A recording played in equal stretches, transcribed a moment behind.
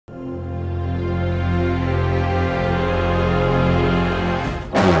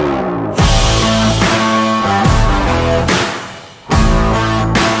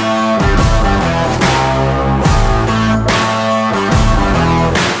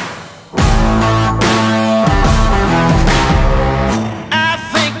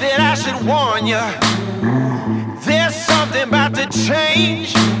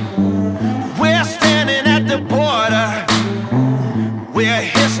change. We're standing at the border where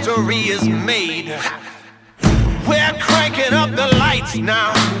history is made. We're cranking up the lights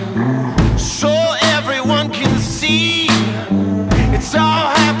now so everyone can see. It's all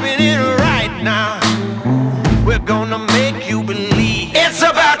happening right now. We're gonna make you believe. It's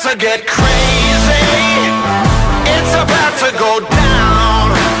about to get crazy. It's about to go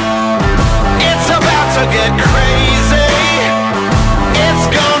down. It's about to get crazy. It's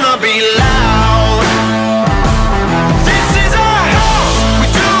gonna be loud. This is our house. We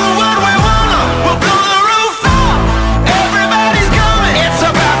do what we wanna. We'll blow the roof up. Everybody's coming. It's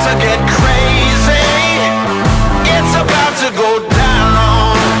about to get crazy. It's about to go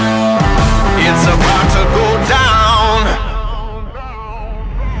down. It's about to go down.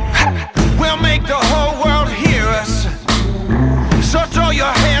 We'll make the whole world hear us. So throw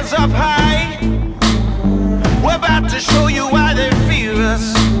your hands up high. We're about to show you why they fear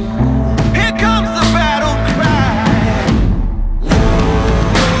us. Here comes the battle cry.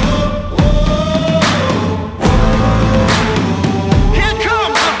 Here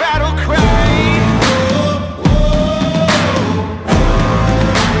comes the battle cry.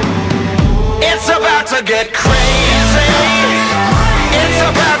 It's about to get crazy. It's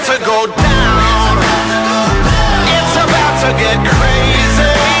about to go down. It's about to get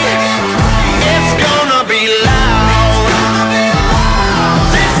crazy. It's gonna be loud.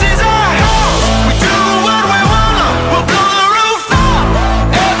 This is our house. We do what we wanna. We'll blow the roof up.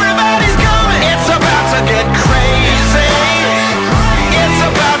 Everybody's coming. It's about to get crazy. It's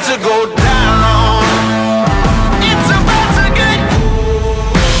about to go down. It's about to get.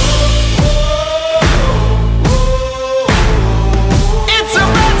 It's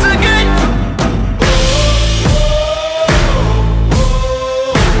about to get.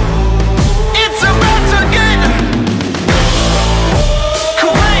 It's about to get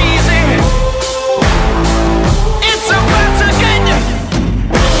crazy. It's about to get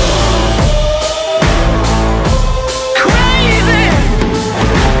crazy.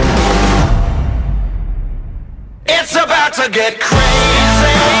 It's about to get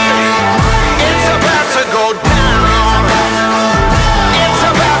crazy. It's about to go down. It's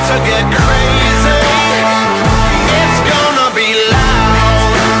about to get crazy. It's gonna be loud.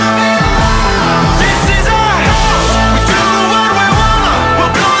 This is our house. We do what we wanna.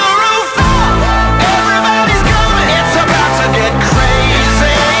 We'll blow the roof up. Everybody's coming. It's about to get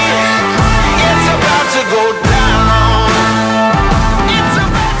crazy. It's about to go down. It's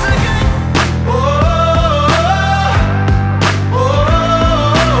about to get. Oh, oh, oh,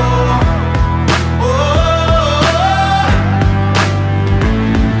 oh.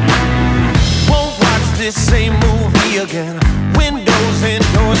 Won't watch this same movie again. Windows and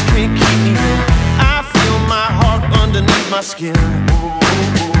doors can't keep me in. I feel my heart underneath my skin.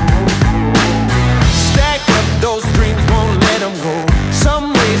 Stack up those dreams, won't let them go.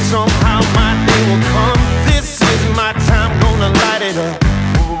 Some way, somehow my day will come. This is my time, gonna light it up.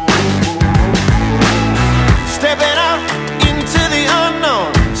 Stepping out into the unknown.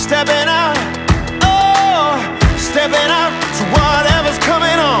 Stepping out, oh, stepping out to whatever's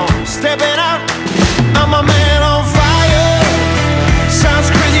coming on. Stepping out, I'm a man on fire. Sounds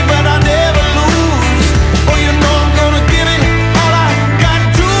crazy, but I never lose. Oh, you know I'm gonna give it all I got.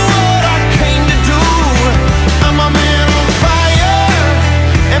 Do what I came to do. I'm a man on fire,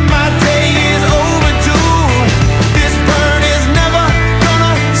 and my day is overdue. This burn is never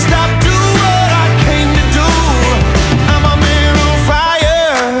gonna stop. Do what I came to do. I'm a man on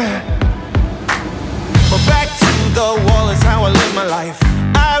fire. But back to the wall is how I live my life.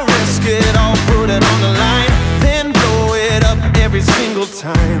 I risk it all, put it on the line, then blow it up every single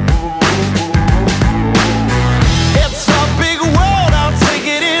time. It's a big world, I'll take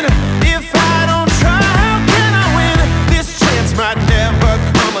it in. If I don't try, how can I win? This chance might never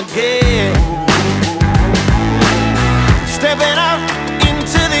come again.